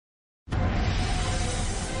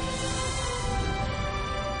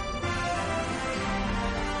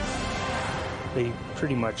they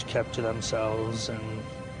pretty much kept to themselves, and,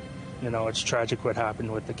 it's tragic what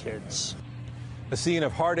happened with the kids. A scene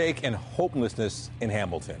of heartache and hopelessness in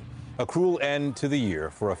Hamilton. A cruel end to the year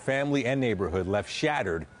for a family and neighborhood left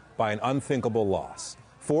shattered by an unthinkable loss.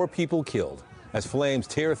 4 people killed as flames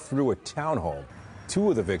tear through a townhome. 2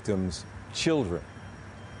 of the victims, children.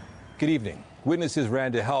 Good evening. Witnesses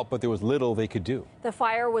ran to help, but there was little they could do. The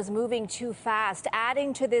fire was moving too fast.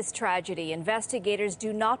 Adding to this tragedy, investigators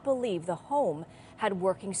do not believe the home had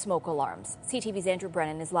working smoke alarms. CTV's Andrew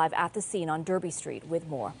Brennan is live at the scene on Derby Street with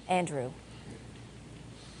more. Andrew.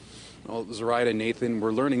 Well, Zoraida and Nathan,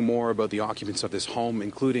 we're learning more about the occupants of this home,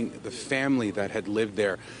 including the family that had lived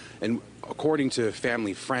there. And according to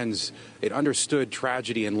family friends, it understood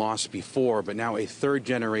tragedy and loss before, but now a 3rd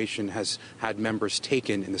generation has had members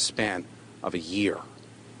taken in the span of a year.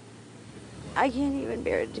 I can't even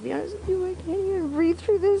bear it, to be honest with you. I can't even breathe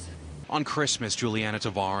through this. On Christmas, Juliana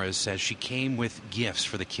Tavares says she came with gifts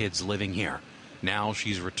for the kids living here. Now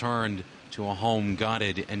she's returned to a home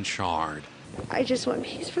gutted and charred. I just want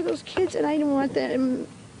peace for those kids, and I don't want them.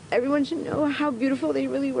 Everyone should know how beautiful they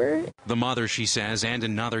really were. The mother, she says, and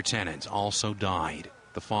another tenant also died.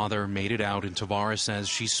 The father made it out, and Tavares says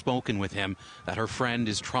she's spoken with him, that her friend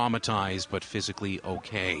is traumatized but physically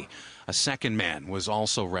okay. A second man was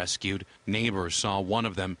also rescued. Neighbors saw one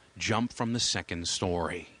of them jump from the 2nd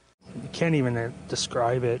story. You can't even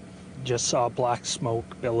describe it. Just saw black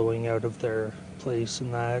smoke billowing out of their place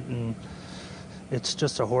and that, and it's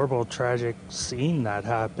just a horrible, tragic scene that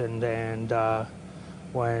happened. And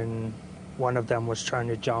when one of them was trying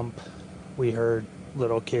to jump, we heard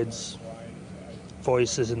little kids'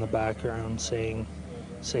 voices in the background saying,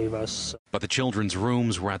 "Save us." But the children's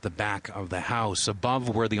rooms were at the back of the house, above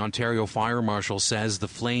where the Ontario Fire Marshal says the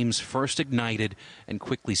flames first ignited and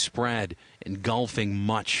quickly spread, engulfing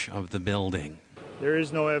much of the building. There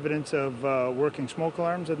is no evidence of working smoke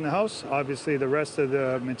alarms in the house. Obviously, the rest of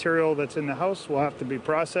the material that's in the house will have to be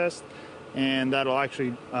processed, and that'll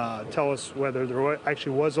actually tell us whether there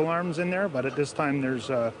actually was alarms in there. But at this time,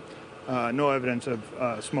 there's no evidence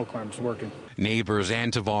of smoke alarms working. Neighbors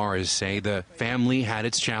and Tavares say the family had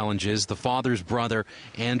its challenges. The father's brother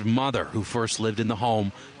and mother, who first lived in the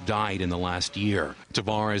home, died in the last year.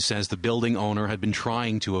 Tavares says the building owner had been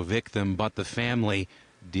trying to evict them, but the family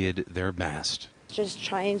did their best. Just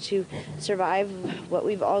trying to survive what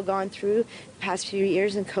we've all gone through the past few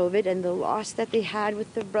years in COVID and the loss that they had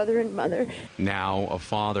with their brother and mother. Now a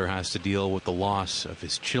father has to deal with the loss of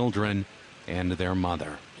his children and their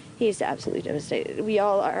mother. He's absolutely devastated. We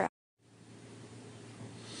all are.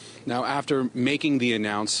 Now, after making the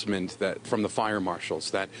announcement that from the fire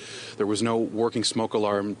marshals that there was no working smoke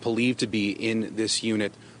alarm believed to be in this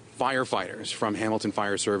unit, firefighters from Hamilton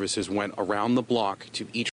Fire Services went around the block to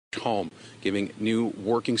each home, giving new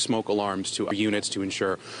working smoke alarms to units to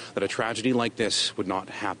ensure that a tragedy like this would not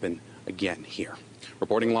happen again here.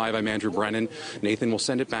 Reporting live, I'm Andrew Brennan. Nathan, will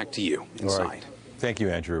send it back to you inside. Right. Thank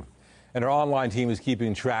you, Andrew. And our online team is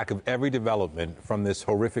keeping track of every development from this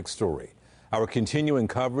horrific story. Our continuing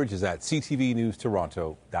coverage is at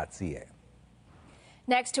ctvnewstoronto.ca.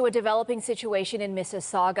 Next to a developing situation in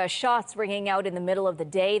Mississauga, shots ringing out in the middle of the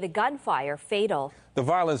day, the gunfire fatal. The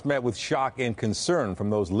violence met with shock and concern from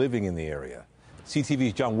those living in the area.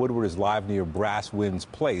 CTV's John Woodward is live near Brass Winds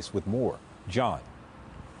Place with more. John.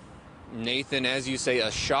 Nathan, as you say,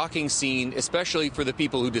 a shocking scene, especially for the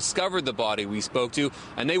people who discovered the body we spoke to,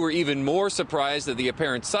 and they were even more surprised that the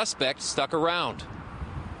apparent suspect stuck around.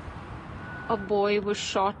 A boy was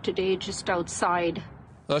shot today just outside.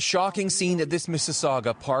 A shocking scene at this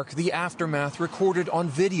Mississauga park, the aftermath recorded on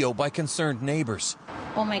video by concerned neighbors.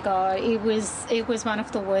 Oh my God, it was one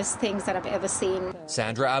of the worst things that I've ever seen.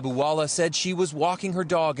 Sandra Abuwala said she was walking her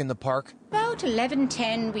dog in the park. About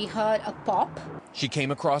 11:10, we heard a pop. She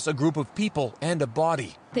came across a group of people and a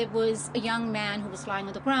body. There was a young man who was lying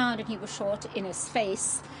on the ground and he was shot in his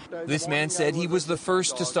face. This man said he was the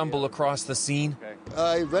first to stumble across the scene.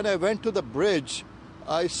 When I went to the bridge,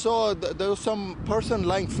 I saw there was some person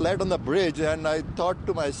lying flat on the bridge, and I thought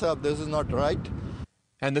to myself, this is not right.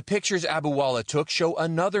 And the pictures Abuwala took show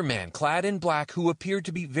another man clad in black who appeared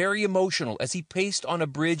to be very emotional as he paced on a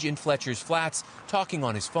bridge in Fletcher's Flats, talking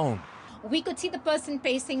on his phone. We could see the person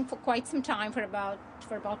pacing for quite some time, for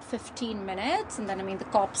about 15 minutes, and then the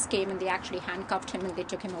cops came and they actually handcuffed him and they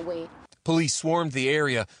took him away. Police swarmed the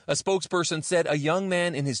area. A spokesperson said a young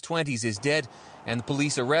man in his 20s is dead, and the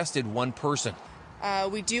police arrested one person.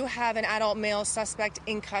 We do have an adult male suspect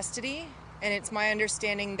in custody, and it's my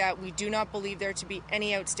understanding that we do not believe there to be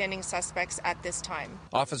any outstanding suspects at this time.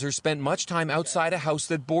 Officers spent much time outside a house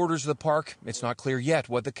that borders the park. It's not clear yet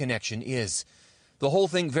what the connection is. The whole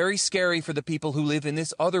thing very scary for the people who live in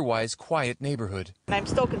this otherwise quiet neighborhood. And I'm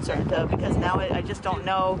still concerned because now I just don't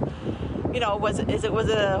know, was it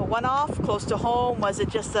a one-off close to home? Was it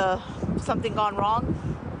just something gone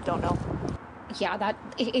wrong? Don't know. Yeah,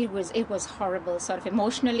 it was horrible. Sort of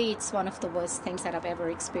emotionally, it's one of the worst things that I've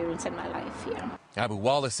ever experienced in my life. Yeah.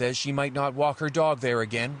 Abuwala says she might not walk her dog there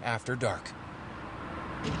again after dark.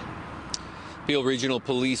 Peel Regional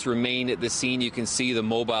Police remain at the scene. You can see the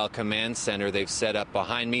mobile command center they've set up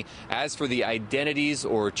behind me. As for the identities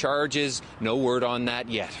or charges, no word on that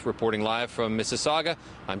yet. Reporting live from Mississauga,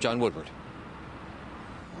 I'm John Woodward.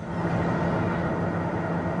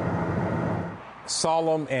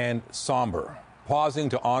 Solemn and somber, pausing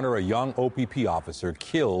to honor a young OPP officer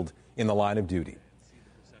killed in the line of duty.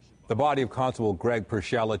 The body of Constable Greg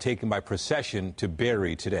Pershella taken by procession to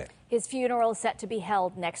Barrie today. His funeral is set to be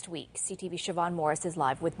held next week. CTV's Siobhan Morris is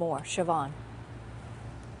live with more. Siobhan.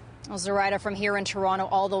 Well, Zoraida, from here in Toronto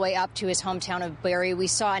all the way up to his hometown of Barrie, we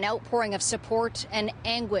saw an outpouring of support and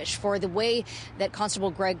anguish for the way that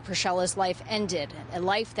Constable Greg Pershella's life ended, a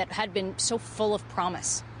life that had been so full of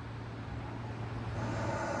promise.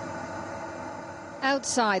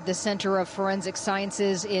 Outside the Centre of Forensic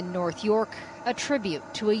Sciences in North York, a tribute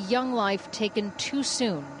to a young life taken too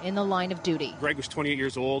soon in the line of duty. Greg was 28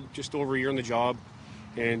 years old, just over a year on the job,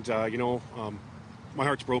 and, my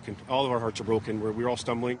heart's broken. All of our hearts are broken. We're all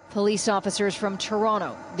stumbling. Police officers from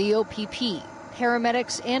Toronto, the OPP,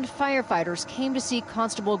 paramedics and firefighters came to see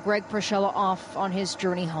Constable Greg Pershella off on his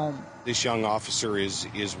journey home. This young officer is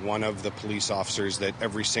one of the police officers that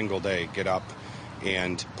every single day get up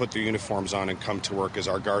and put their uniforms on and come to work as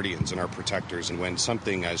our guardians and our protectors. And when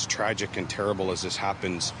something as tragic and terrible as this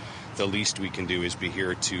happens, the least we can do is be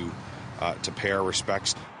here to pay our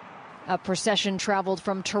respects. A procession traveled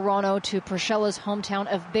from Toronto to Pershella's hometown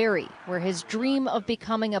of Barrie, where his dream of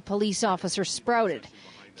becoming a police officer sprouted.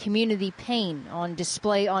 Community pain on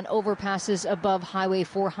display on overpasses above Highway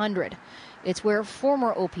 400. It's where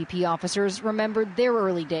former OPP officers remembered their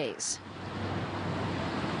early days.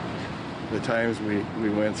 The times we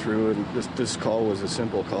went through, and this call was a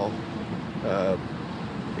simple call.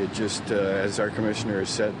 It just, as our commissioner has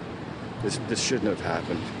said, this shouldn't have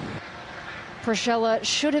happened. Pershella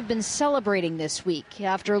should have been celebrating this week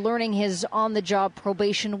after learning his on-the-job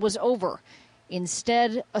probation was over.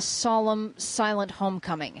 Instead, a solemn, silent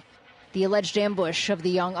homecoming. The alleged ambush of the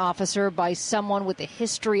young officer by someone with a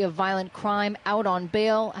history of violent crime out on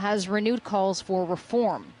bail has renewed calls for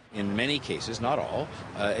reform. In many cases, not all,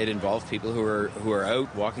 it involves people who are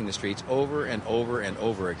out walking the streets over and over and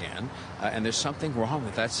over again, and there's something wrong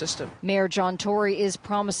with that system. Mayor John Tory is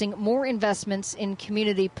promising more investments in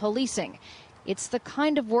community policing. It's the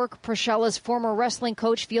kind of work Pershella's former wrestling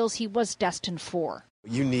coach feels he was destined for.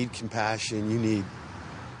 You need compassion. You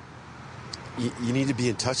need to be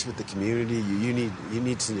in touch with the community. You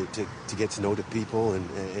need to get to know the people,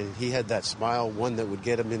 and he had that smile, one that would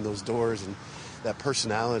get him in those doors, and that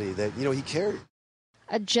personality that, he cared.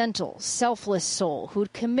 A gentle, selfless soul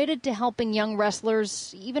who'd committed to helping young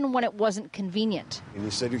wrestlers even when it wasn't convenient. And he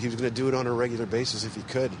said he was going to do it on a regular basis if he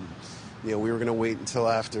could. And, we were going to wait until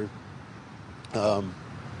after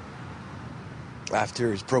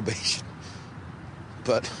his probation.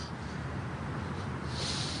 But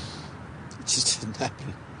it just didn't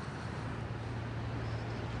happen.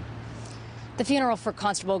 The funeral for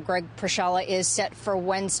Constable Greg Pershella is set for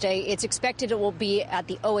Wednesday. It's expected it will be at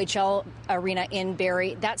the OHL Arena in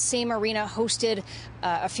Barrie. That same arena hosted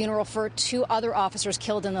a funeral for two other officers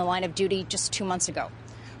killed in the line of duty just 2 months ago.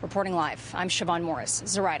 Reporting live, I'm Siobhan Morris.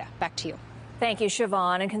 Zoraida, back to you. Thank you,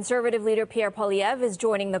 Siobhan. And Conservative leader Pierre Poilievre is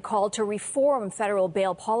joining the call to reform federal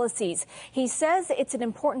bail policies. He says it's an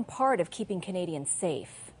important part of keeping Canadians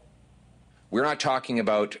safe. We're not talking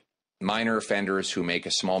about minor offenders who make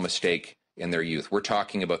a small mistake in their youth. We're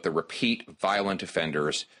talking about the repeat violent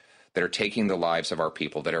offenders that are taking the lives of our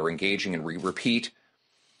people, that are engaging in repeat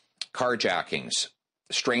carjackings,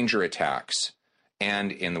 stranger attacks,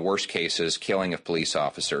 and in the worst cases, killing of police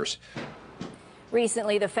officers.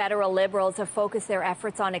 Recently, the federal Liberals have focused their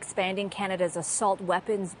efforts on expanding Canada's assault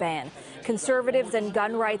weapons ban. Conservatives and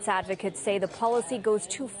gun rights advocates say the policy goes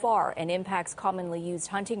too far and impacts commonly used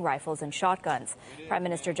hunting rifles and shotguns. Prime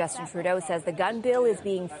Minister Justin Trudeau says the gun bill is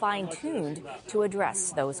being fine-tuned to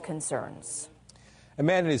address those concerns. A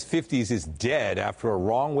man in his 50s is dead after a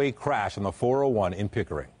wrong-way crash on the 401 in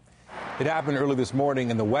Pickering. It happened early this morning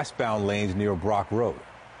in the westbound lanes near Brock Road.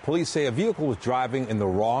 Police say a vehicle was driving in the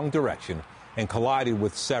wrong direction and collided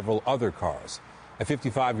with several other cars. A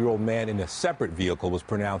 55-year-old man in a separate vehicle was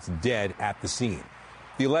pronounced dead at the scene.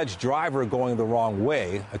 The alleged driver going the wrong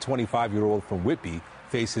way, a 25-year-old from Whitby,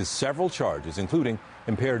 faces several charges, including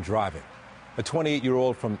impaired driving. A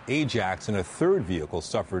 28-year-old from Ajax in a third vehicle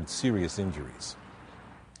suffered serious injuries.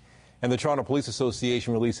 And the Toronto Police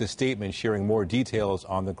Association released a statement sharing more details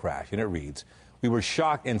on the crash, and it reads, "We were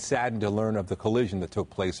shocked and saddened to learn of the collision that took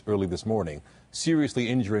place early this morning, seriously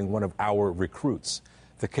injuring one of our recruits.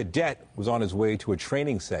 The cadet was on his way to a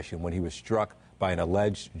training session when he was struck by an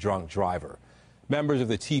alleged drunk driver. Members of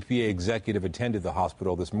the TPA executive attended the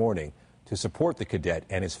hospital this morning to support the cadet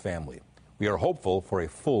and his family. We are hopeful for a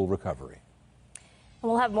full recovery."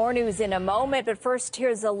 We'll have more news in a moment, but first,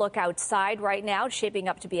 here's a look outside right now. It's shaping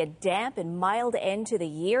up to be a damp and mild end to the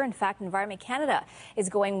year. In fact, Environment Canada is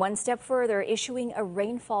going one step further, issuing a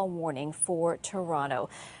rainfall warning for Toronto.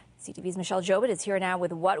 CTV's Michelle Jobin is here now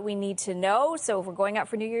with what we need to know. So if we're going out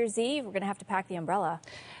for New Year's Eve, we're going to have to pack the umbrella.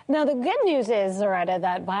 Now, the good news is, Loretta,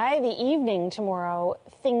 that by the evening tomorrow,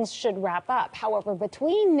 things should wrap up. However,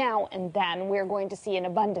 between now and then, we're going to see an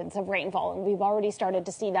abundance of rainfall, and we've already started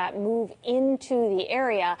to see that move into the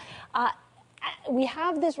area. We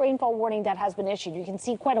have this rainfall warning that has been issued. You can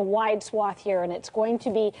see quite a wide swath here, and it's going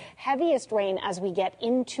to be heaviest rain as we get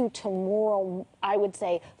into tomorrow, I would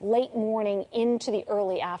say late morning into the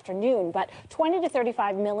early afternoon. But 20 to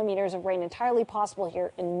 35 millimeters of rain entirely possible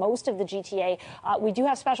here in most of the GTA. We do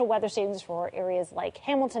have special weather stations for areas like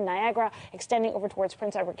Hamilton, Niagara, extending over towards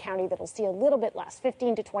Prince Edward County that'll see a little bit less,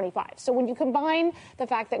 15 to 25. So when you combine the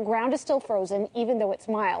fact that ground is still frozen, even though it's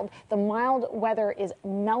mild, the mild weather is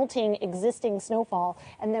melting existing snowfall,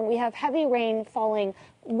 and then we have heavy rain falling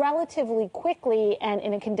relatively quickly and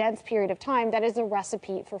in a condensed period of time, that is a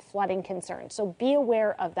recipe for flooding concerns. So be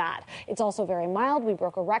aware of that. It's also very mild. We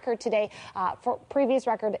broke a record today. For previous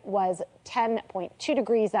record was 10.2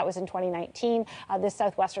 degrees. That was in 2019. This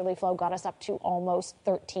southwesterly flow got us up to almost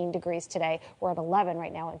 13 degrees today. We're at 11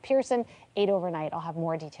 right now in Pearson, 8 overnight. I'll have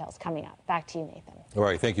more details coming up. Back to you, Nathan. All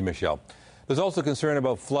right. Thank you, Michelle. There's also concern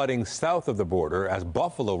about flooding south of the border as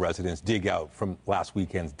Buffalo residents dig out from last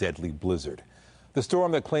weekend's deadly blizzard. The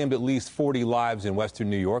storm that claimed at least 40 lives in western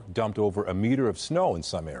New York dumped over a meter of snow in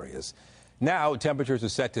some areas. Now, temperatures are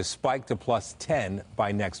set to spike to plus 10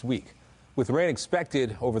 by next week. With rain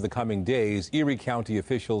expected over the coming days, Erie County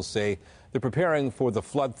officials say they're preparing for the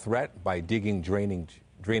flood threat by digging drainage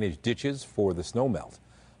ditches for the snowmelt.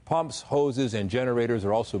 Pumps, hoses, and generators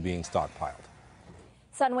are also being stockpiled.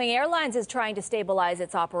 Sunwing Airlines is trying to stabilize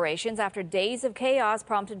its operations after days of chaos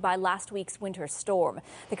prompted by last week's winter storm.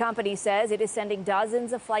 The company says it is sending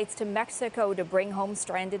dozens of flights to Mexico to bring home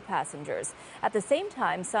stranded passengers. At the same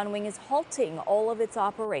time, Sunwing is halting all of its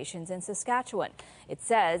operations in Saskatchewan. It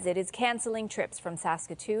says it is canceling trips from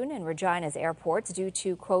Saskatoon and Regina's airports due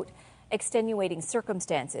to, quote, extenuating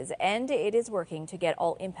circumstances, and it is working to get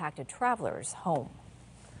all impacted travelers home.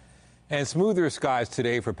 And smoother skies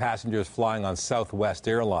today for passengers flying on Southwest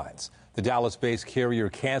Airlines. The Dallas-based carrier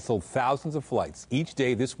canceled thousands of flights each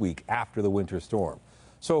day this week after the winter storm.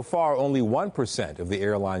 So far, only 1% of the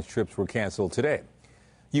airline's trips were canceled today.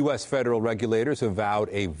 U.S. federal regulators have vowed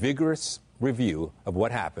a vigorous review of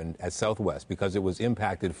what happened at Southwest because it was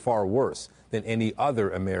impacted far worse than any other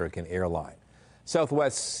American airline.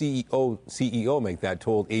 Southwest CEO Make That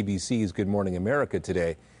told ABC's Good Morning America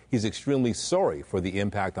today he's extremely sorry for the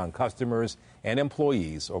impact on customers and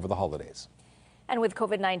employees over the holidays. And with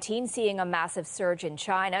COVID-19 seeing a massive surge in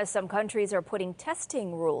China, some countries are putting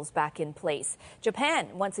testing rules back in place. Japan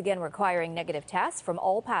once again requiring negative tests from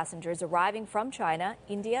all passengers arriving from China.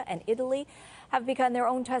 India and Italy have begun their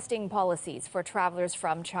own testing policies for travelers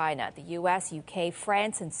from China. The U.S., U.K.,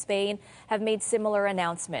 France, and Spain have made similar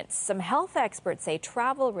announcements. Some health experts say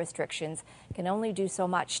travel restrictions can only do so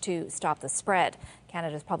much to stop the spread.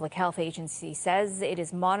 Canada's Public Health Agency says it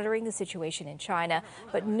is monitoring the situation in China,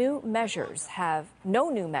 but no new measures have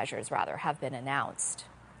been announced.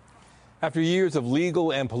 After years of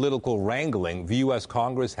legal and political wrangling, the U.S.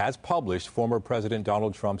 Congress has published former President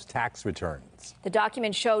Donald Trump's tax returns. The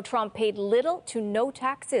documents show Trump paid little to no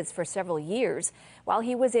taxes for several years while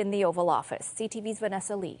he was in the Oval Office. CTV's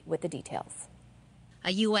Vanessa Lee with the details.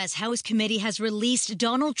 A U.S. House committee has released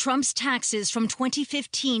Donald Trump's taxes from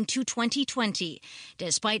 2015 to 2020,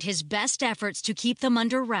 despite his best efforts to keep them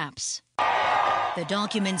under wraps. The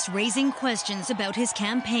documents raising questions about his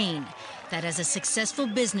campaign, that as a successful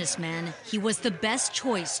businessman, he was the best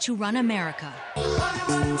choice to run America.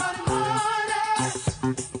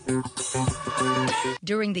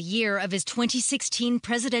 During the year of his 2016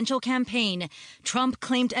 presidential campaign, Trump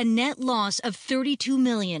claimed a net loss of $32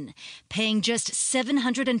 million, paying just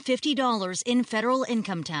 $750 in federal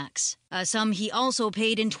income tax, a sum he also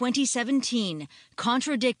paid in 2017,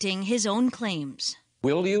 contradicting his own claims.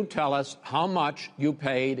 Will you tell us how much you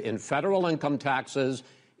paid in federal income taxes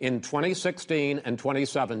in 2016 and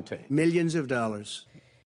 2017? Millions of dollars.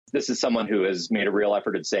 This is someone who has made a real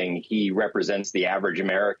effort at saying he represents the average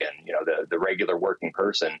American, the regular working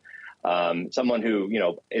person. Someone who,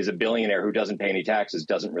 is a billionaire who doesn't pay any taxes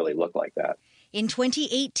doesn't really look like that. In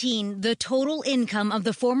 2018, the total income of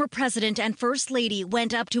the former president and first lady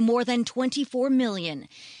went up to more than $24 million,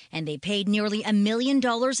 and they paid nearly $1 million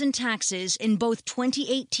in taxes in both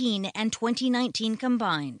 2018 and 2019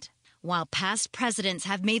 combined. While past presidents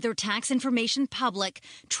have made their tax information public,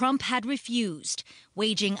 Trump had refused,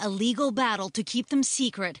 waging a legal battle to keep them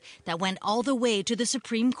secret that went all the way to the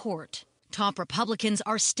Supreme Court. Top Republicans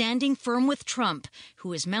are standing firm with Trump,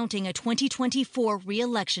 who is mounting a 2024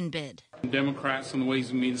 re-election bid. Democrats on the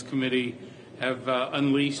Ways and Means Committee have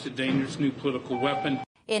unleashed a dangerous new political weapon.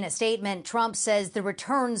 In a statement, Trump says the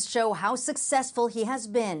returns show how successful he has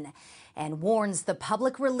been and warns the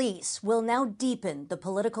public release will now deepen the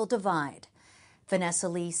political divide. Vanessa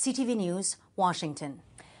Lee, CTV News, Washington.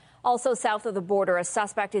 Also south of the border, a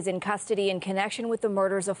suspect is in custody in connection with the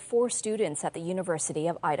murders of 4 students at the University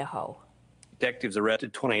of Idaho. Detectives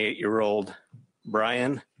arrested 28-year-old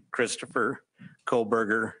Brian Christopher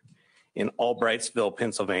Kohlberger in Albrightsville,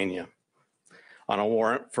 Pennsylvania, on a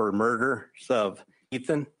warrant for murders of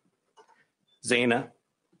Ethan, Zana,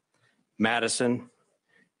 Madison,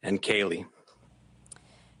 and Kaylee.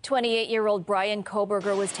 28-year-old Brian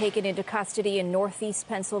Kohlberger was taken into custody in northeast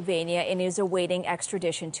Pennsylvania and is awaiting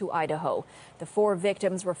extradition to Idaho. The 4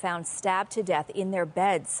 victims were found stabbed to death in their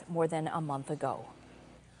beds more than a month ago.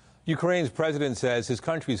 Ukraine's president says his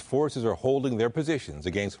country's forces are holding their positions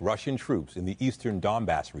against Russian troops in the eastern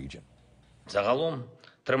Donbass region.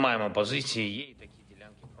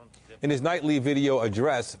 In his nightly video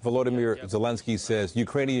address, Volodymyr Zelensky says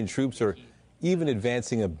Ukrainian troops are even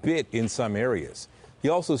advancing a bit in some areas. He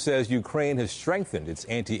also says Ukraine has strengthened its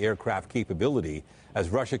anti-aircraft capability as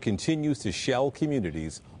Russia continues to shell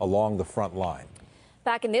communities along the front line.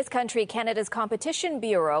 Back in this country, Canada's Competition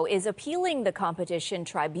Bureau is appealing the Competition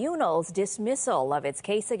Tribunal's dismissal of its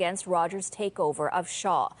case against Rogers' takeover of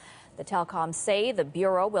Shaw. The telecoms say the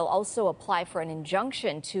Bureau will also apply for an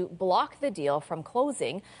injunction to block the deal from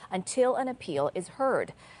closing until an appeal is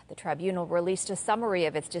heard. The tribunal released a summary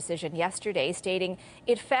of its decision yesterday, stating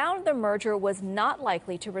it found the merger was not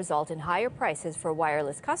likely to result in higher prices for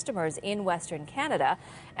wireless customers in Western Canada,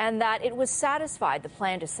 and that it was satisfied the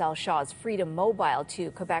plan to sell Shaw's Freedom Mobile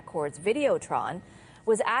to Quebecor's Videotron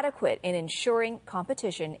was adequate in ensuring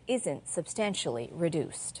competition isn't substantially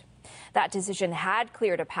reduced. That decision had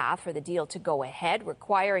cleared a path for the deal to go ahead,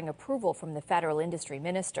 requiring approval from the federal industry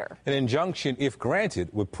minister. An injunction, if granted,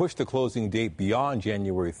 would push the closing date beyond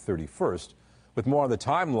January 31st. With more on the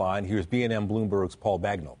timeline, here's BNN Bloomberg's Paul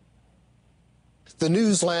Bagnall. The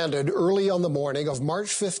news landed early on the morning of March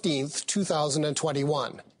 15th,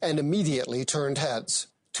 2021, and immediately turned heads.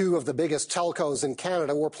 2 of the biggest telcos in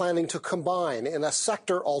Canada were planning to combine in a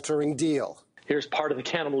sector-altering deal. Here's part of the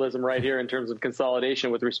cannibalism right here in terms of consolidation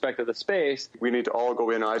with respect to the space. We need to all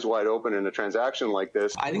go in eyes wide open in a transaction like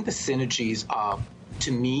this. I think the synergies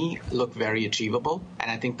to me, look very achievable, and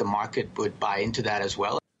I think the market would buy into that as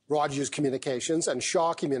well. Rogers Communications and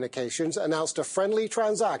Shaw Communications announced a friendly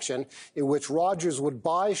transaction in which Rogers would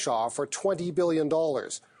buy Shaw for $20 billion,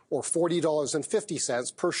 or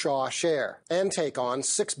 $40.50 per Shaw share, and take on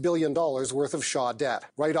 $6 billion worth of Shaw debt.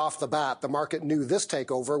 Right off the bat, the market knew this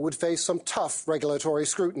takeover would face some tough regulatory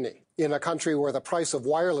scrutiny. In a country where the price of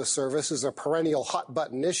wireless service is a perennial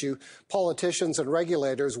hot-button issue, politicians and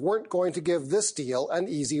regulators weren't going to give this deal an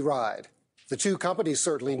easy ride. The 2 companies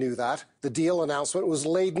certainly knew that. The deal announcement was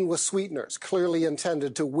laden with sweeteners, clearly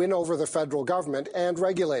intended to win over the federal government and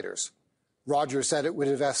regulators. Rogers said it would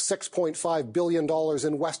invest $6.5 billion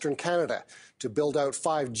in Western Canada to build out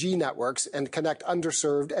 5G networks and connect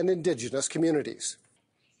underserved and Indigenous communities.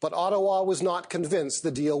 But Ottawa was not convinced the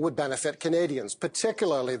deal would benefit Canadians,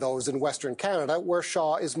 particularly those in Western Canada where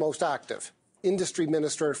Shaw is most active. Industry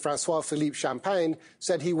Minister François-Philippe Champagne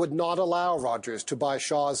said he would not allow Rogers to buy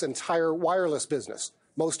Shaw's entire wireless business,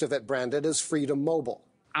 most of it branded as Freedom Mobile.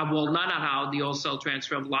 I will not allow the wholesale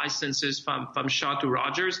transfer of licenses from Shaw to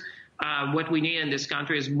Rogers. What we need in this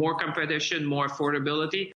country is more competition, more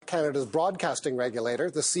affordability. Canada's broadcasting regulator,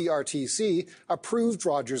 the CRTC, approved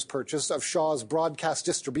Rogers' purchase of Shaw's broadcast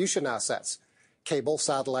distribution assets, cable,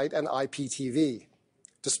 satellite, and IPTV,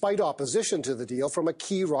 despite opposition to the deal from a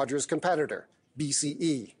key Rogers competitor,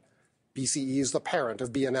 BCE. BCE is the parent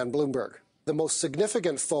of BNN Bloomberg. The most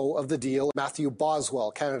significant foe of the deal, Matthew Boswell,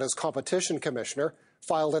 Canada's competition commissioner,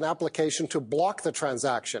 filed an application to block the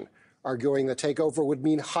transaction, arguing the takeover would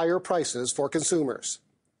mean higher prices for consumers.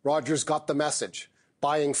 Rogers got the message.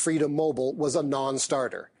 Buying Freedom Mobile was a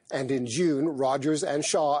non-starter. And in June, Rogers and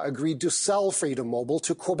Shaw agreed to sell Freedom Mobile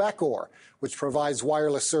to Quebecor, which provides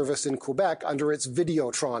wireless service in Quebec under its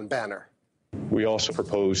Videotron banner. We also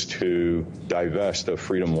propose to divest of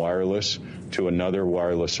Freedom Wireless to another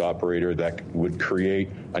wireless operator that would create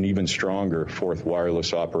an even stronger fourth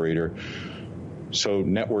wireless operator, so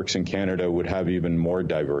networks in Canada would have even more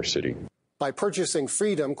diversity. By purchasing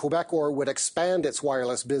Freedom, Quebecor would expand its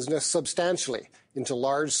wireless business substantially into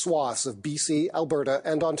large swaths of BC, Alberta,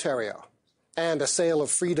 and Ontario. And a sale of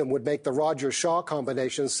Freedom would make the Rogers-Shaw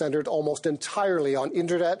combination centered almost entirely on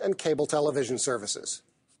internet and cable television services.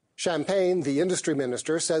 Champagne, the industry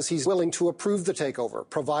minister, says he's willing to approve the takeover,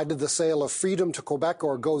 provided the sale of Freedom to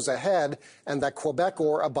Quebecor goes ahead and that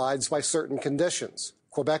Quebecor abides by certain conditions.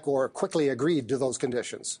 Quebecor quickly agreed to those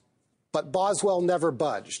conditions. But Boswell never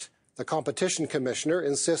budged. The competition commissioner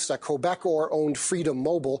insists that Quebecor-owned Freedom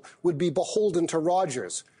Mobile would be beholden to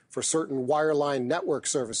Rogers for certain wireline network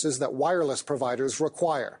services that wireless providers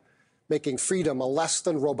require, making Freedom a less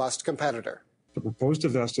than robust competitor. The proposed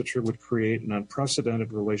divestiture would create an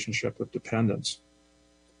unprecedented relationship of dependence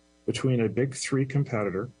between a big three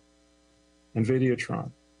competitor and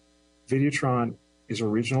Videotron. Videotron is a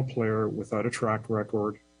regional player without a track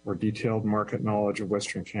record or detailed market knowledge of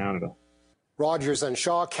Western Canada. Rogers and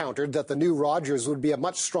Shaw countered that the new Rogers would be a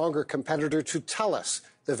much stronger competitor to TELUS,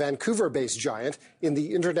 the Vancouver-based giant, in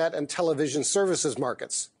the internet and television services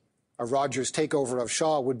markets. A Rogers takeover of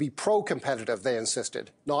Shaw would be pro-competitive, they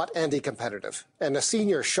insisted, not anti-competitive. And a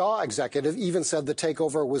senior Shaw executive even said the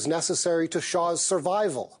takeover was necessary to Shaw's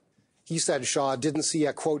survival. He said Shaw didn't see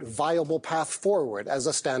a, quote, viable path forward as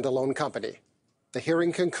a standalone company. The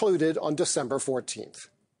hearing concluded on December 14th.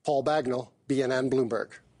 Paul Bagnall, BNN Bloomberg.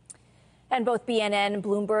 And both BNN,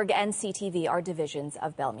 Bloomberg, and CTV are divisions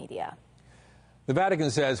of Bell Media. The Vatican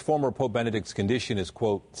says former Pope Benedict's condition is,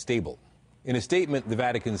 quote, stable. In a statement, the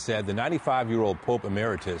Vatican said the 95-year-old Pope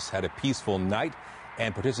Emeritus had a peaceful night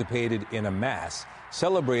and participated in a mass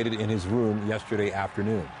celebrated in his room yesterday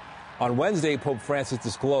afternoon. On Wednesday, Pope Francis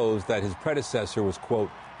disclosed that his predecessor was, quote,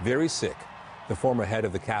 very sick. The former head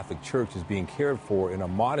of the Catholic Church is being cared for in a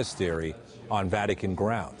monastery on Vatican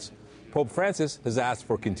grounds. Pope Francis has asked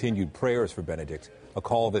for continued prayers for Benedict, a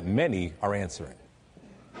call that many are answering.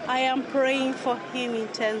 I am praying for him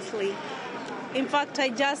intensely. In fact, I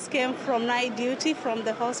just came from night duty from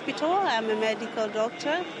the hospital. I'm a medical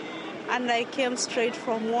doctor, and I came straight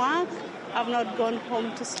from work. I've not gone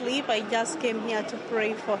home to sleep. I just came here to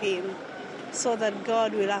pray for him so that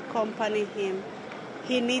God will accompany him.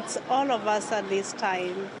 He needs all of us at this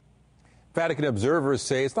time. Vatican observers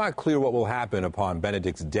say it's not clear what will happen upon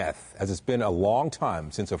Benedict's death, as it's been a long time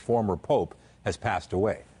since a former pope has passed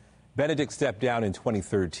away. Benedict stepped down in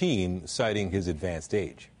 2013, citing his advanced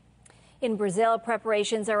age. In Brazil,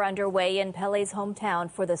 preparations are underway in Pele's hometown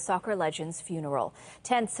for the soccer legend's funeral.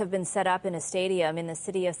 Tents have been set up in a stadium in the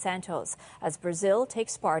city of Santos as Brazil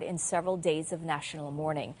takes part in several days of national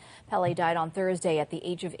mourning. Pele died on Thursday at the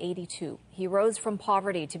age of 82. He rose from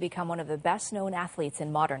poverty to become one of the best-known athletes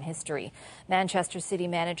in modern history. Manchester City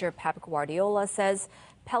manager Pep Guardiola says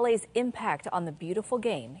Pele's impact on the beautiful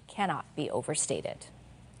game cannot be overstated.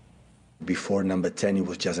 Before number 10, it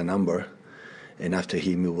was just a number. And after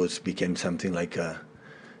him, it became something like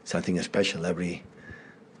something special. Every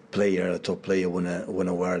player, a top player,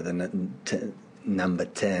 wanna wear the number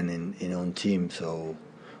 10 in own team. So,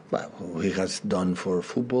 what he has done for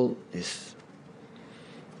football is,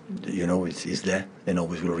 it's there and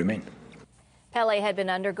always will remain. Pele had been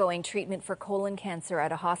undergoing treatment for colon cancer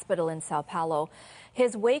at a hospital in Sao Paulo.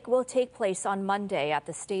 His wake will take place on Monday at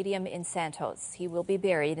the stadium in Santos. He will be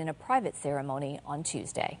buried in a private ceremony on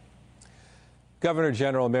Tuesday. Governor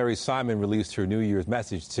General Mary Simon released her New Year's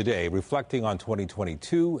message today, reflecting on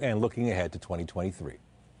 2022 and looking ahead to 2023.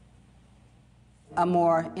 A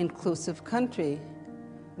more inclusive country.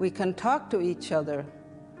 We can talk to each other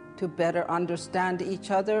to better understand each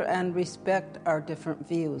other and respect our different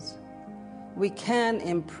views. We can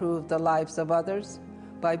improve the lives of others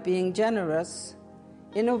by being generous,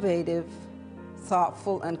 innovative,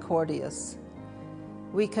 thoughtful, and courteous.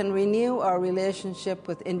 We can renew our relationship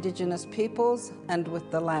with Indigenous peoples and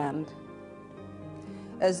with the land.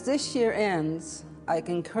 As this year ends, I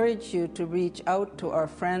encourage you to reach out to our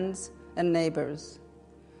friends and neighbors,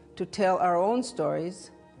 to tell our own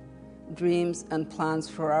stories, dreams, and plans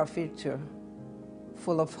for our future,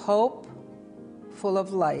 full of hope, full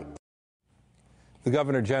of light. The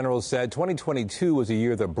Governor General said 2022 was a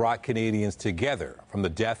year that brought Canadians together, from the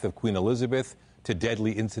death of Queen Elizabeth to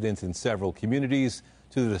deadly incidents in several communities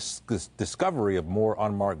to the discovery of more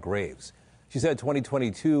unmarked graves. She said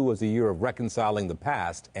 2022 was a year of reconciling the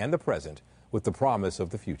past and the present with the promise of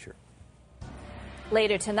the future.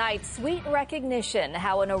 Later tonight, sweet recognition,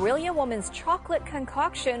 how an Orillia woman's chocolate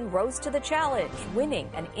concoction rose to the challenge, winning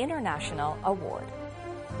an international award.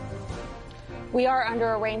 We are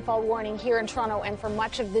under a rainfall warning here in Toronto and for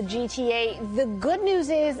much of the GTA. The good news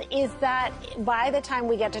is that by the time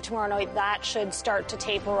we get to tomorrow night, that should start to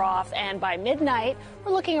taper off. And by midnight,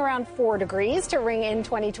 we're looking around 4 degrees to ring in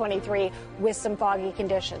 2023 with some foggy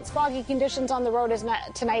conditions. Foggy conditions on the road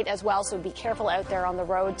tonight as well, so be careful out there on the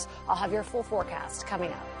roads. I'll have your full forecast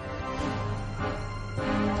coming up.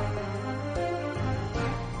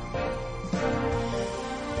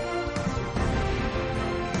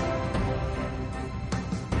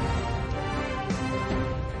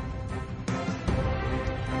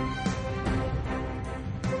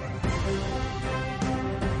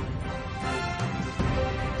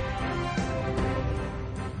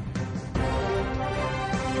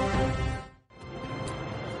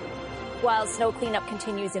 While snow cleanup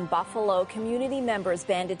continues in Buffalo, community members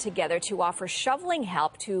banded together to offer shoveling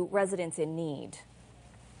help to residents in need.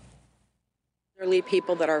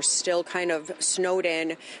 People that are still kind of snowed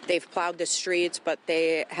in, they've plowed the streets, but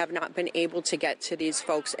they have not been able to get to these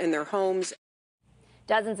folks in their homes.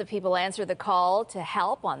 Dozens of people answered the call to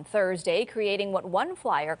help on Thursday, creating what one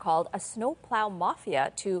flyer called a snowplow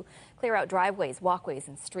mafia to clear out driveways, walkways,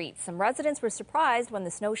 and streets. Some residents were surprised when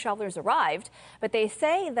the snow shovelers arrived, but they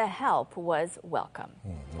say the help was welcome.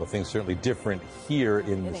 Well, things certainly different here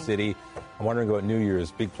in the city. I'm wondering about New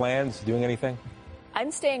Year's. Big plans? Doing anything?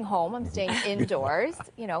 I'm staying home. I'm staying indoors,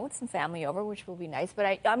 with some family over, which will be nice.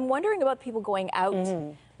 But I'm wondering about people going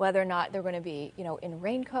out, whether or not they're going to be, in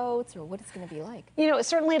raincoats or what it's going to be like.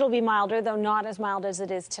 Certainly it'll be milder, though not as mild as it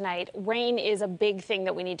is tonight. Rain is a big thing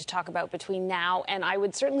that we need to talk about between now and I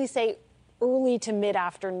would certainly say early to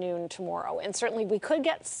mid-afternoon tomorrow. And certainly we could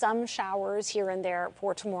get some showers here and there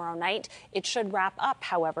for tomorrow night. It should wrap up,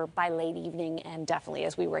 however, by late evening and definitely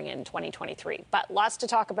as we ring in 2023. But lots to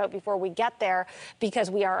talk about before we get there because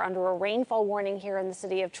we are under a rainfall warning here in the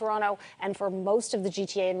city of Toronto and for most of the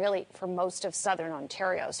GTA and really for most of southern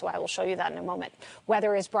Ontario. So I will show you that in a moment.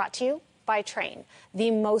 Weather is brought to you by Trane, the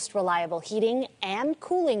most reliable heating and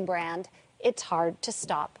cooling brand. It's hard to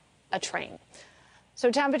stop a Trane. So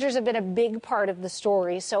temperatures have been a big part of the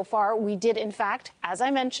story so far. We did, in fact, as I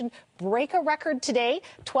mentioned, break a record today,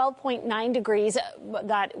 12.9 degrees.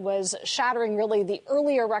 That was shattering really the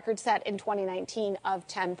earlier record set in 2019 of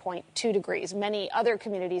 10.2 degrees. Many other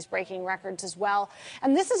communities breaking records as well.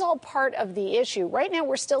 And this is all part of the issue. Right now,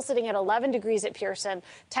 we're still sitting at 11 degrees at Pearson,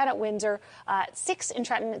 10 at Windsor, 6 in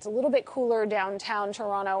Trenton. It's a little bit cooler downtown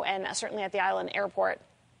Toronto and certainly at the Island Airport.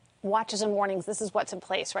 Watches and warnings, this is what's in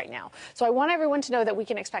place right now. So I want everyone to know that we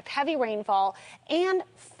can expect heavy rainfall and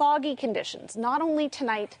foggy conditions, not only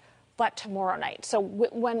tonight, but tomorrow night. So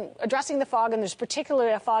when addressing the fog, and there's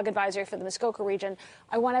particularly a fog advisory for the Muskoka region,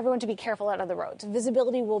 I want everyone to be careful out on the roads.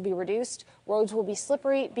 Visibility will be reduced. Roads will be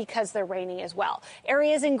slippery because they're rainy as well.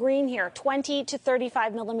 Areas in green here, 20 to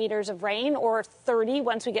 35 millimeters of rain, or 30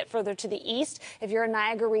 once we get further to the east. If you're in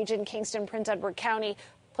Niagara region, Kingston, Prince Edward County,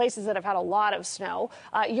 places that have had a lot of snow,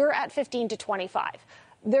 you're at 15 to 25.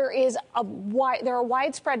 There are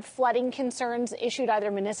widespread flooding concerns issued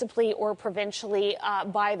either municipally or provincially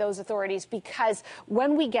by those authorities because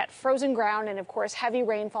when we get frozen ground and, of course, heavy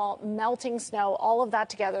rainfall, melting snow, all of that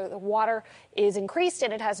together, the water is increased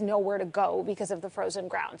and it has nowhere to go because of the frozen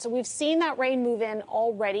ground. So we've seen that rain move in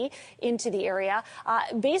already into the area,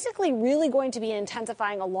 basically really going to be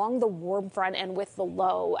intensifying along the warm front and with the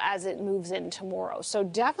low as it moves in tomorrow. So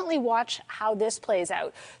definitely watch how this plays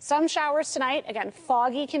out. Some showers tonight, again,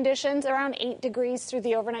 foggy conditions around 8 degrees through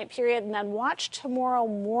the overnight period, and then watch tomorrow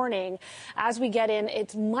morning as we get in.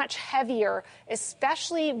 It's much heavier,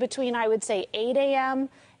 especially between, I would say, 8 a.m.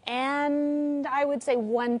 and I would say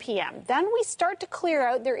 1 p.m. Then we start to clear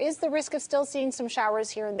out. There is the risk of still seeing some showers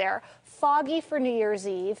here and there. Foggy for New Year's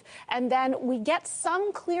Eve, and then we get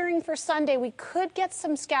some clearing for Sunday. We could get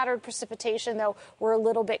some scattered precipitation, though we're a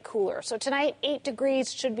little bit cooler. So tonight, 8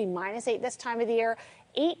 degrees, should be -8 this time of the year.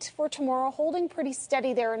 8 for tomorrow, holding pretty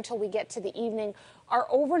steady there until we get to the evening. Our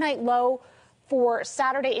overnight low for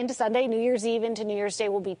Saturday into Sunday, New Year's Eve into New Year's Day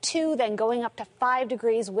will be 2, then going up to 5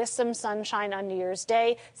 degrees with some sunshine on New Year's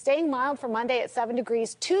Day. Staying mild for Monday at 7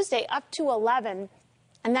 degrees, Tuesday up to 11.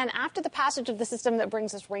 And then after the passage of the system that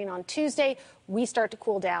brings us rain on Tuesday, we start to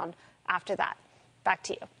cool down after that. Back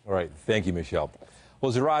to you. All right. Thank you, Michelle.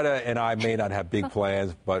 Well, Zoraida and I may not have big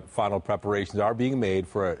plans, but final preparations are being made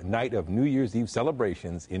for a night of New Year's Eve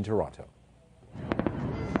celebrations in Toronto.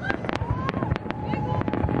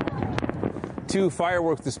 2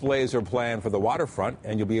 fireworks displays are planned for the waterfront,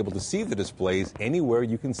 and you'll be able to see the displays anywhere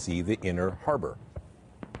you can see the Inner Harbor.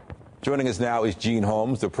 Joining us now is Jean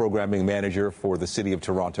Holmes, the programming manager for the City of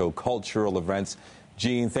Toronto Cultural Events.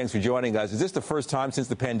 Jean, thanks for joining us. Is this the first time since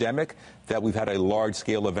the pandemic that we've had a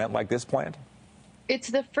large-scale event like this planned? It's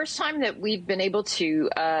the first time that we've been able to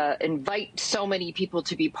invite so many people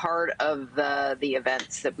to be part of the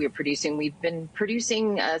events that we're producing. We've been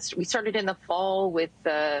producing, we started in the fall with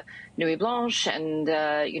Nuit Blanche and,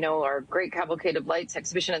 our great Cavalcade of Lights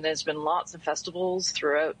exhibition, and there's been lots of festivals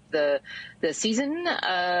throughout the season.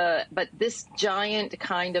 But this giant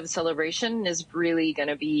kind of celebration is really going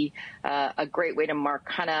to be a great way to mark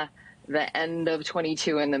kind of the end of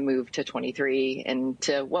 22 and the move to 23 and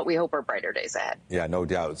to what we hope are brighter days ahead. Yeah, no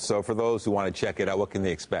doubt. So for those who want to check it out, what can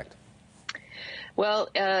they expect? Well,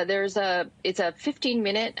 it's a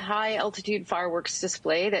 15-minute high-altitude fireworks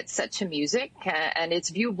display that's set to music, and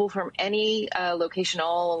it's viewable from any location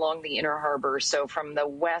all along the Inner Harbor. So from the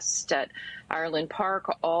west at Ireland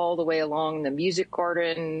Park all the way along the Music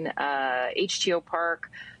Garden, HTO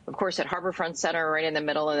Park, of course, at Harbourfront Centre right in the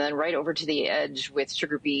middle, and then right over to the edge with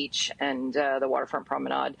Sugar Beach and the Waterfront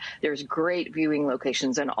Promenade. There's great viewing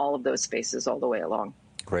locations in all of those spaces all the way along.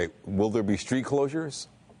 Great. Will there be street closures?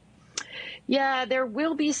 Yeah, there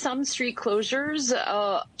will be some street closures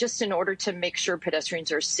just in order to make sure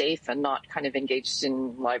pedestrians are safe and not kind of engaged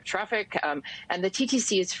in live traffic. And the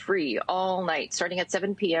TTC is free all night, starting at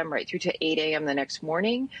 7 p.m. right through to 8 a.m. the next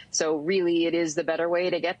morning. So really, it is the better way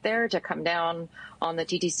to get there, to come down on the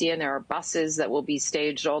TTC. And there are buses that will be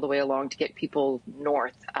staged all the way along to get people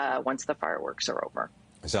north once the fireworks are over.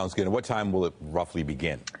 Sounds good. And what time will it roughly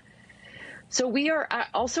begin? So we are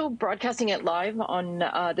also broadcasting it live on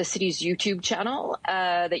the city's YouTube channel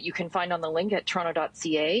that you can find on the link at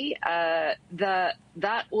toronto.ca.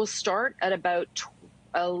 That will start at about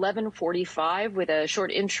 11:45 with a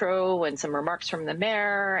short intro and some remarks from the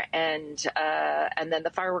mayor, and then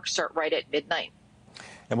the fireworks start right at midnight.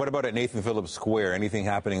 And what about at Nathan Phillips Square? Anything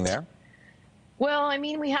happening there? Well, I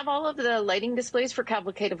mean, we have all of the lighting displays for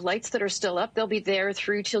Cavalcade of Lights that are still up. They'll be there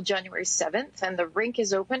through till January 7th, and the rink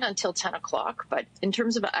is open until 10 o'clock. But in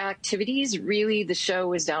terms of activities, really the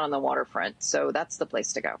show is down on the waterfront, so that's the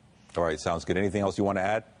place to go. All right, sounds good. Anything else you want to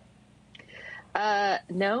add?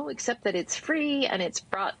 No, except that it's free and it's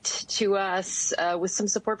brought to us with some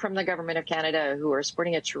support from the Government of Canada, who are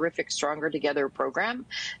supporting a terrific Stronger Together program.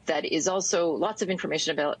 That is also lots of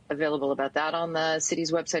information available about that on the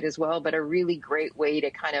city's website as well, but a really great way to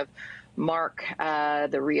kind of mark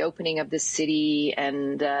the reopening of the city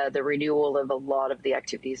and the renewal of a lot of the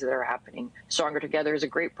activities that are happening. Stronger Together is a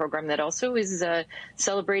great program that also is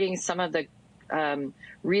celebrating some of the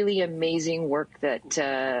really amazing work that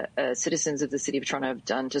citizens of the City of Toronto have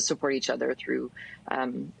done to support each other through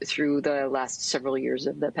the last several years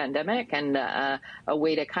of the pandemic, and a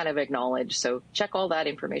way to kind of acknowledge. So check all that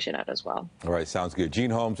information out as well. All right, sounds good. Jean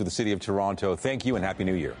Holmes with the City of Toronto, thank you and Happy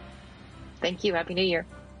New Year. Thank you. Happy New Year.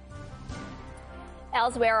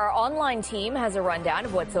 Elsewhere, our online team has a rundown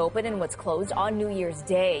of what's open and what's closed on New Year's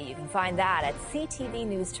Day. You can find that at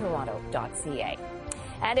ctvnewstoronto.ca.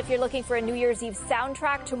 And if you're looking for a New Year's Eve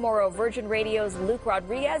soundtrack, tomorrow Virgin Radio's Luke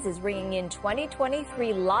Rodriguez is ringing in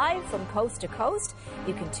 2023 live from coast to coast.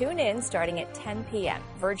 You can tune in starting at 10 p.m.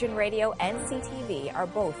 Virgin Radio and CTV are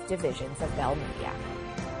both divisions of Bell Media.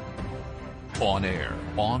 On air,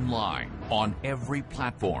 online, on every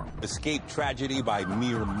platform. Escape tragedy by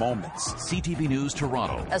mere moments. CTV News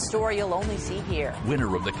Toronto. A story you'll only see here.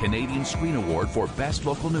 Winner of the Canadian Screen Award for Best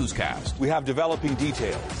Local Newscast. We have developing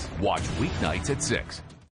details. Watch weeknights at 6.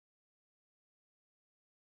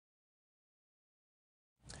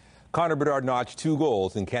 Connor Bedard notched 2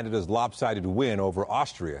 goals in Canada's lopsided win over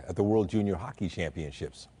Austria at the World Junior Hockey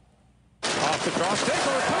Championships. Off the cross,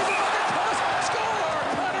 takeover, put it on,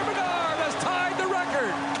 score! Connor Bedard has tied the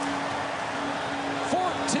record.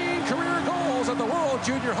 14 career goals at the World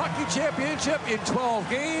Junior Hockey Championship in 12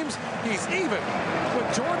 games. He's even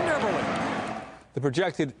with Jordan Eberle. The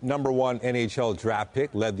projected #1 NHL draft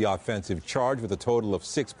pick led the offensive charge with a total of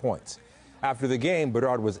 6 points. After the game,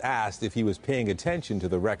 Bedard was asked if he was paying attention to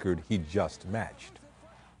the record he just matched.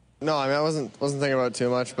 No, I mean, I wasn't thinking about it too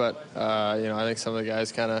much, but I think some of the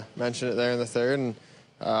guys kind of mentioned it there in the third, and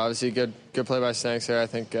obviously good play by Stanks there. I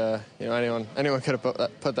think anyone could have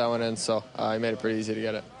put that one in, so he made it pretty easy to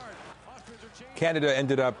get it. Canada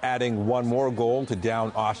ended up adding 1 more goal to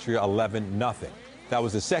down Austria 11-0. That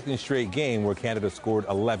was the second straight game where Canada scored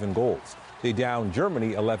 11 goals. They downed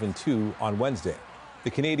Germany 11-2 on Wednesday. The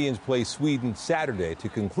Canadians play Sweden Saturday to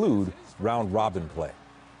conclude round-robin play.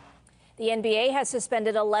 The NBA has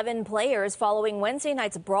suspended 11 players following Wednesday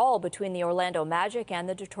night's brawl between the Orlando Magic and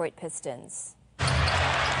the Detroit Pistons.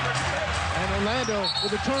 And Orlando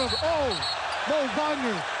with a turnover. Oh, Mo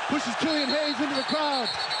Wagner pushes Killian Hayes into the crowd.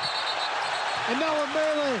 And now a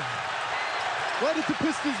melee right at the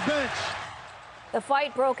Pistons bench. The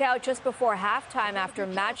fight broke out just before halftime after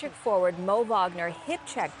Magic forward Mo Wagner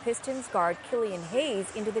hip-checked Pistons guard Killian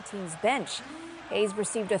Hayes into the team's bench. Hayes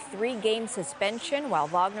received a 3-game suspension, while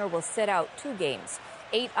Wagner will sit out 2 games.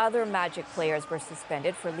 8 other Magic players were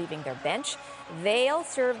suspended for leaving their bench. They'll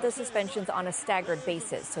serve the suspensions on a staggered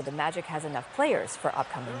basis, so the Magic has enough players for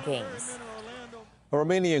upcoming games. A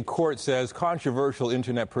Romanian court says controversial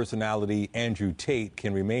internet personality Andrew Tate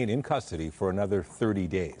can remain in custody for another 30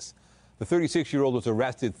 days. The 36-year-old was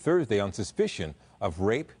arrested Thursday on suspicion of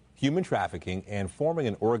rape, human trafficking, and forming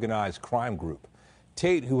an organized crime group.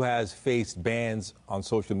 Tate, who has faced bans on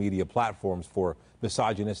social media platforms for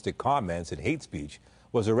misogynistic comments and hate speech,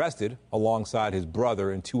 was arrested alongside his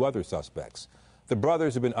brother and 2 other suspects. The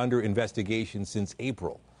brothers have been under investigation since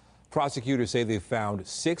April. Prosecutors say they've found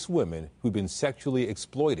 6 women who've been sexually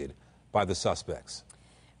exploited by the suspects.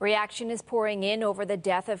 Reaction is pouring in over the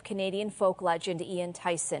death of Canadian folk legend Ian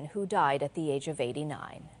Tyson, who died at the age of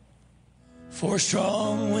 89. 4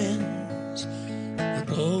 strong winds that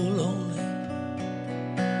blow lonely,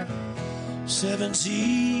 7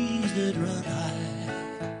 seas that run high.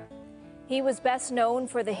 He was best known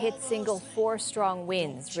for the hit single 4 Strong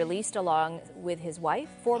Winds, released along with his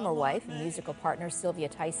former wife, and musical partner Sylvia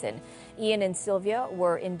Tyson. Ian and Sylvia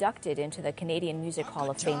were inducted into the Canadian Music Hall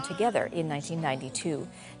of Fame together in 1992.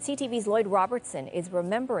 CTV's Lloyd Robertson is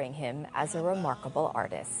remembering him as a remarkable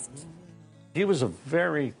artist. He was a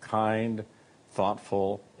very kind,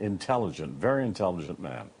 thoughtful, very intelligent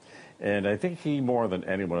man. And I think he, more than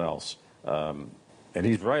anyone else, and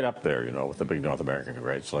he's right up there, with the big North American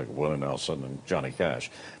greats like Willie Nelson and Johnny Cash.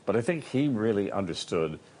 But I think he really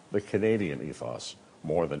understood the Canadian ethos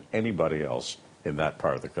more than anybody else in that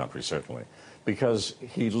part of the country, certainly. Because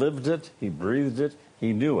he lived it, he breathed it,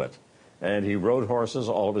 he knew it. And he rode horses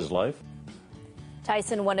all of his life.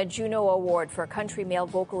 Tyson won a Juno Award for Country Male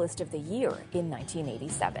Vocalist of the Year in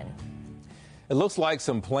 1987. It looks like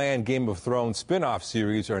some planned Game of Thrones spin-off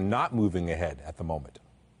series are not moving ahead at the moment.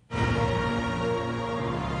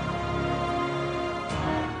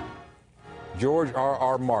 George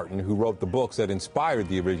R.R. Martin, who wrote the books that inspired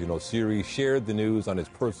the original series, shared the news on his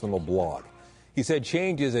personal blog. He said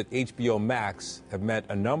changes at HBO Max have meant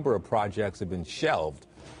a number of projects have been shelved.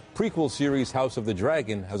 Prequel series House of the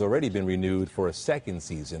Dragon has already been renewed for a 2nd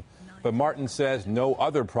season, but Martin says no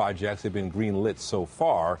other projects have been greenlit so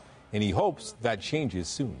far, and he hopes that changes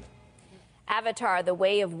soon. Avatar: The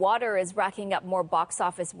Way of Water is racking up more box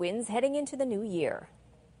office wins heading into the new year.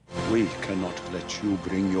 We cannot let you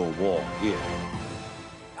bring your war here.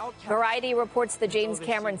 Variety reports the James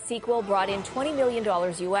Cameron sequel brought in $20 million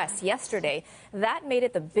U.S. yesterday. That made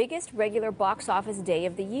it the biggest regular box office day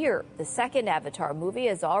of the year. The second Avatar movie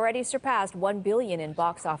has already surpassed $1 billion in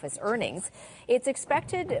box office earnings. It's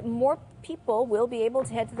expected more people will be able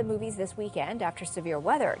to head to the movies this weekend after severe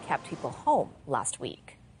weather kept people home last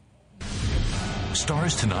week.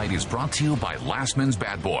 Stars Tonight is brought to you by Lastman's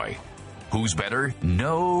Bad Boy. Who's better?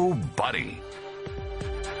 Nobody.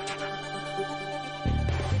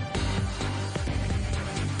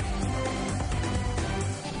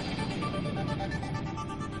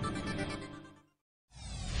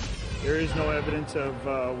 There is no evidence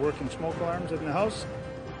of working smoke alarms in the house.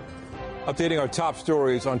 Updating our top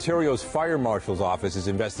stories, Ontario's Fire Marshal's office is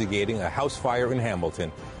investigating a house fire in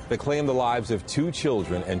Hamilton that claimed the lives of 2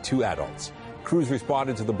 children and 2 adults. Crews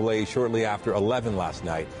responded to the blaze shortly after 11 last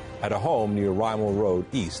night at a home near Rymal Road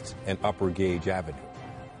East and Upper Gage Avenue.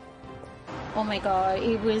 Oh my God,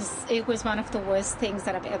 it was one of the worst things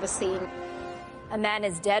that I've ever seen. A man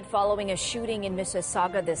is dead following a shooting in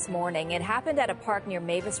Mississauga this morning. It happened at a park near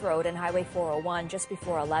Mavis Road and Highway 401 just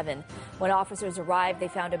before 11. When officers arrived, they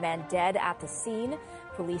found a man dead at the scene.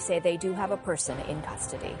 Police say they do have a person in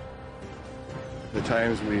custody. The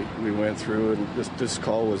times we went through, and this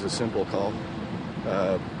call was a simple call.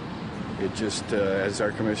 It just, as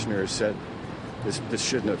our commissioner said, this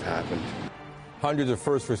shouldn't have happened. Hundreds of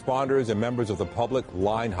first responders and members of the public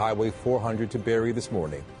lined Highway 400 to Barrie this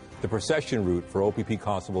morning, the procession route for OPP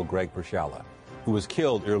Constable Greg Pershala, who was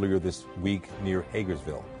killed earlier this week near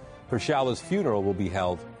Hagersville. Pershala's funeral will be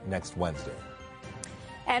held next Wednesday.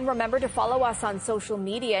 And remember to follow us on social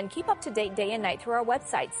media and keep up to date day and night through our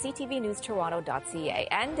website, ctvnewstoronto.ca.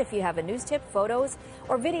 And if you have a news tip, photos,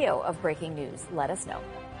 or video of breaking news, let us know.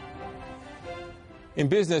 In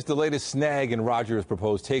business, the latest snag in Rogers'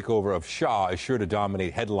 proposed takeover of Shaw is sure to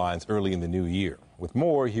dominate headlines early in the new year. With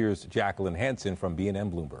more, here's Jacqueline Hansen from BNN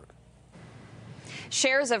Bloomberg.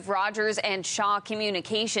 Shares of Rogers and Shaw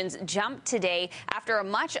Communications jumped today after a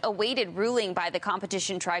much-awaited ruling by the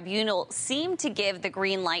Competition Tribunal seemed to give the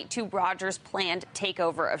green light to Rogers' planned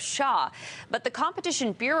takeover of Shaw. But the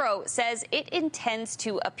Competition Bureau says it intends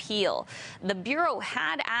to appeal. The Bureau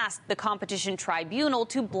had asked the Competition Tribunal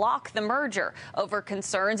to block the merger over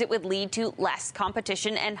concerns it would lead to less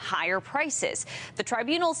competition and higher prices. The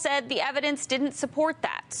tribunal said the evidence didn't support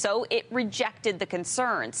that, so it rejected the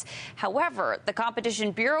concerns. However, the Competition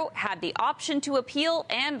Bureau had the option to appeal,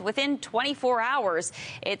 and within 24 hours,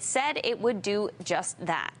 it said it would do just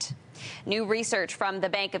that. New research from the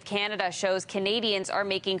Bank of Canada shows Canadians are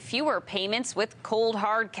making fewer payments with cold,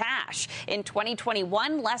 hard cash. In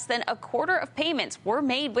 2021, less than a quarter of payments were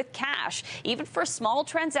made with cash, even for small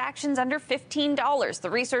transactions under $15. The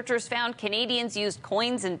researchers found Canadians used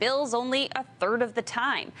coins and bills only a third of the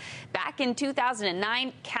time. Back in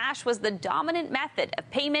 2009, cash was the dominant method of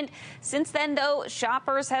payment. Since then, though,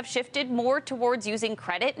 shoppers have shifted more towards using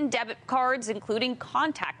credit and debit cards, including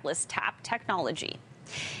contactless tap technology.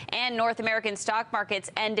 And North American stock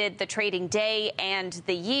markets ended the trading day and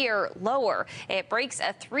the year lower. It breaks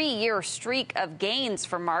a 3-year streak of gains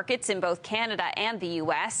for markets in both Canada and the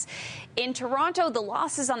U.S. In Toronto, the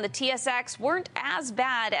losses on the TSX weren't as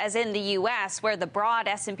bad as in the U.S., where the broad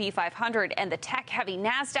S&P 500 and the tech-heavy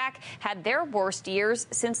NASDAQ had their worst years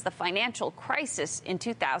since the financial crisis in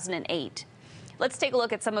 2008. Let's take a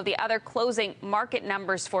look at some of the other closing market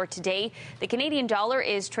numbers for today. The Canadian dollar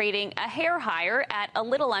is trading a hair higher at a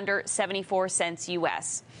little under 74 cents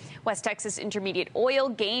U.S. West Texas Intermediate oil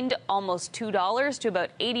gained almost $2 to about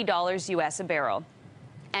 $80 U.S. a barrel.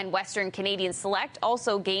 And Western Canadian Select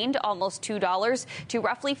also gained almost $2 to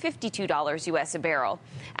roughly $52 U.S. a barrel.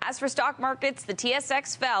 As for stock markets, the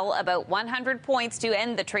TSX fell about 100 points to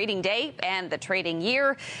end the trading day and the trading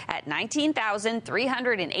year at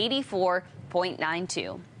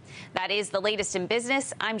 19,384.92. That is the latest in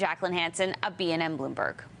business. I'm Jacqueline Hansen of BNN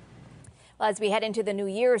Bloomberg. Well, as we head into the new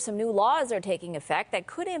year, some new laws are taking effect that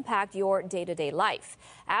could impact your day-to-day life.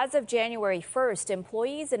 As of January 1st,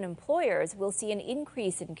 employees and employers will see an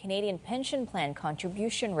increase in Canadian pension plan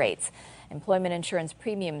contribution rates. Employment insurance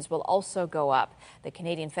premiums will also go up. The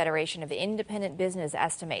Canadian Federation of Independent Business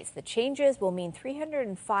estimates the changes will mean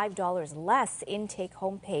 $305 less in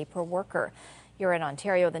take-home pay per worker. Here in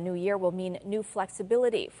Ontario, the new year will mean new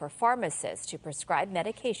flexibility for pharmacists to prescribe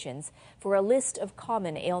medications for a list of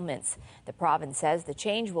common ailments. The province says the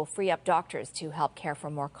change will free up doctors to help care for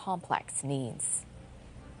more complex needs.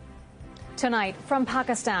 Tonight, from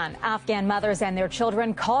Pakistan, Afghan mothers and their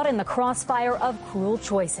children caught in the crossfire of cruel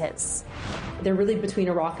choices. They're really between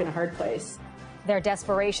a rock and a hard place. Their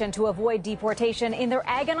desperation to avoid deportation in their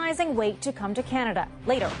agonizing wait to come to Canada.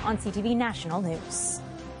 Later on CTV National News.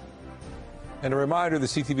 And a reminder, the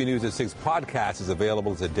CTV News at 6 podcast is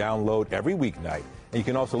available as a download every weeknight. And you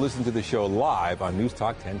can also listen to the show live on News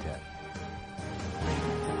Talk 1010.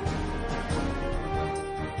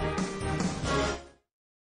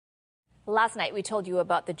 Last night, we told you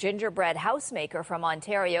about the gingerbread housemaker from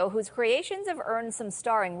Ontario whose creations have earned some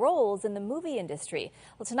starring roles in the movie industry.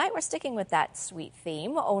 Well, tonight we're sticking with that sweet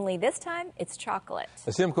theme, only this time it's chocolate.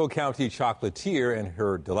 A Simcoe County chocolatier and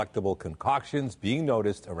her delectable concoctions being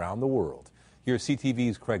noticed around the world. Here's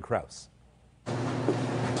CTV's Craig Krause.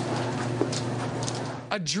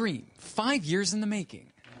 A dream, 5 years in the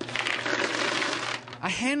making. A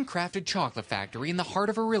handcrafted chocolate factory in the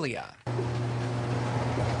heart of Orillia.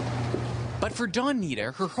 But for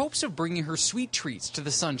Dawnita, her hopes of bringing her sweet treats to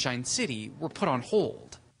the Sunshine City were put on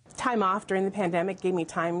hold. Time off during the pandemic gave me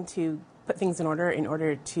time to put things in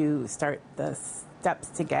order to start the steps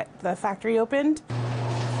to get the factory opened.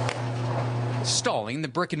 Stalling the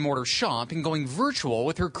brick-and-mortar shop and going virtual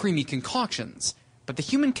with her creamy concoctions. But the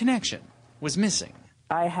human connection was missing.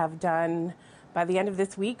 I have done, by the end of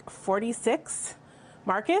this week, 46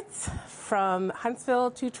 markets from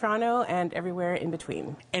Huntsville to Toronto and everywhere in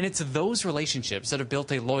between. And it's those relationships that have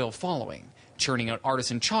built a loyal following, churning out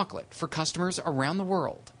artisan chocolate for customers around the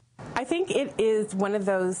world. I think it is one of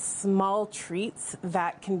those small treats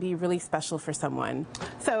that can be really special for someone.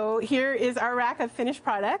 So here is our rack of finished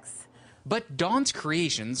products. But Dawn's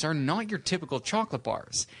creations are not your typical chocolate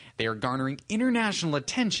bars. They are garnering international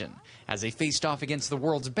attention as they faced off against the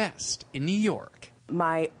world's best in New York.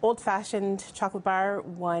 My old-fashioned chocolate bar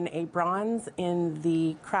won a bronze in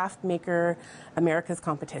the Craft Maker America's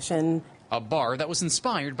competition. A bar that was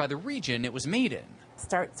inspired by the region it was made in.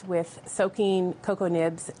 Starts with soaking cocoa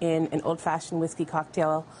nibs in an old-fashioned whiskey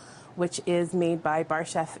cocktail which is made by Bar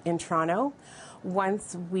Chef in Toronto.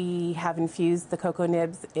 Once we have infused the cocoa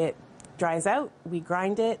nibs, it dries out, we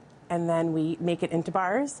grind it, and then we make it into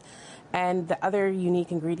bars. And the other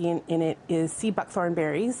unique ingredient in it is sea buckthorn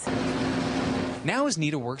berries. Now as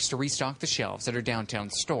Nita works to restock the shelves at her downtown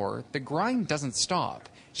store, the grind doesn't stop.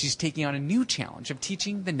 She's taking on a new challenge of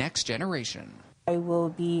teaching the next generation. I will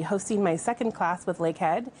be hosting my second class with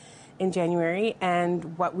Lakehead in January,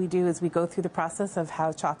 and what we do is we go through the process of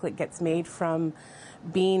how chocolate gets made from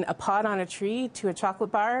being a pod on a tree to a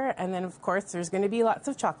chocolate bar, and then of course there's going to be lots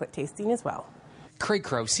of chocolate tasting as well. Craig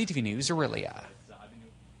Crow, CTV News, Aurelia.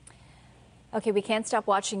 Okay, we can't stop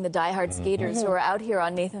watching the diehard skaters who are out here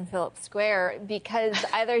on Nathan Phillips Square because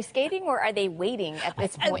either they're skating or are they waiting at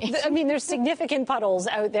this point? I mean, there's significant puddles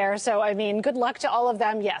out there. So, I mean, good luck to all of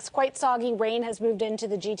them. Yes, quite soggy. Rain has moved into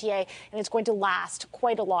the GTA, and it's going to last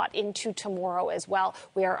quite a lot into tomorrow as well.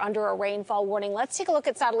 We are under a rainfall warning. Let's take a look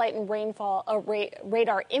at satellite and rainfall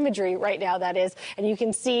radar imagery right now, that is. And you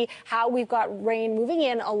can see how we've got rain moving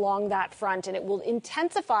in along that front, and it will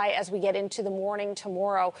intensify as we get into the morning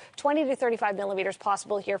tomorrow. 20 to 35 millimeters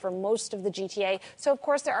possible here for most of the GTA. So, of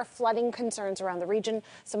course, there are flooding concerns around the region.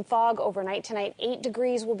 Some fog overnight tonight. 8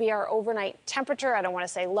 degrees will be our overnight temperature. I don't want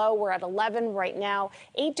to say low. We're at 11 right now.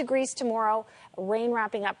 8 degrees tomorrow. Rain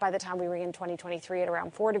wrapping up by the time we ring in 2023 at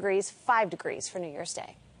around 4 degrees, 5 degrees for New Year's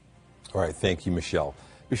Day. All right. Thank you, Michelle.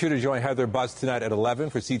 Be sure to join Heather Butts tonight at 11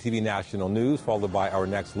 for CTV National News, followed by our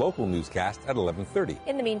next local newscast at 11:30.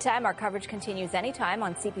 In the meantime, our coverage continues anytime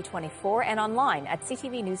on CP24 and online at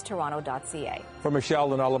ctvnewstoronto.ca. For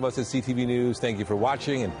Michelle and all of us at CTV News, thank you for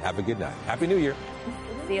watching and have a good night. Happy New Year.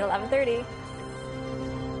 See you at 11:30.